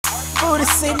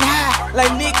Booty sitting high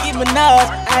like Nicki Minaj.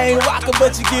 I ain't rockin',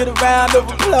 but you get a round of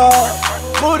applause.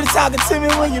 Booty talking to me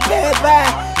when you pass by,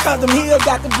 cause them heels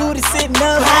got the booty sitting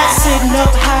up high. Sitting up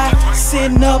high,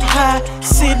 sitting up high,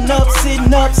 sitting up,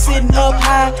 sitting up, sitting up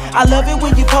high. I love it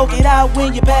when you poke it out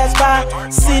when you pass by.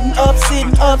 Sitting up,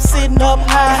 sitting up, sitting up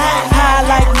high. High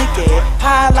like Nicki,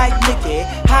 high like Nicki,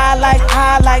 high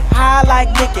like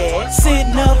Nicki.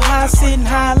 Sitting up high, sitting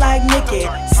high like Nicki.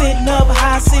 Sitting up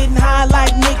high, sitting high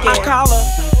like Nicki. I call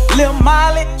her Lil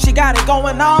Miley, she got it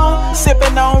going on.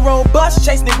 Sipping on robust,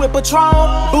 chasing it with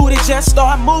Patron. Booty just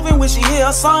start moving when she hear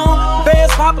a song.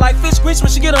 Bands pop like fish grits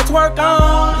when she get her twerk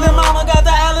on. Lil Mama got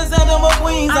the Alexander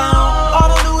McQueen's on. All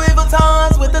the Louis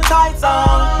Vuittons with the tights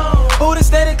on. Booty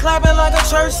steady clapping like a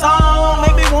church song.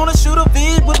 Make me wanna shoot a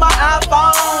vid with my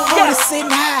iPhone. Booty sitting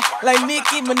high like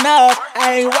Nicki Minaj.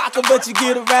 I ain't rockin', but you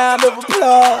get a round of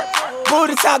applause.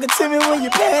 Booty talking to me when you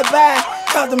pass by,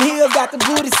 cause them heels got the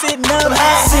booty sitting up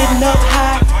high. Sitting up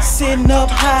high, sitting up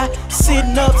high,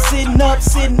 sitting up, sitting up,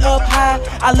 sitting up high.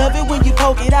 I love it when you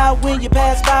poke it out when you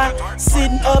pass by.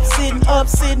 Sitting up, sitting up,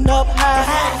 sitting up high.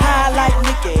 High like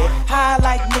Nicki, high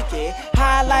like Nicki,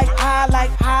 high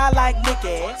like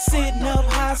Nicki. Sitting up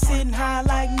high, sitting high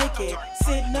like Nicki.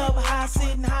 Sitting up high,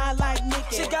 sitting high like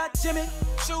Nicki. She got Jimmy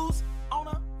shoes.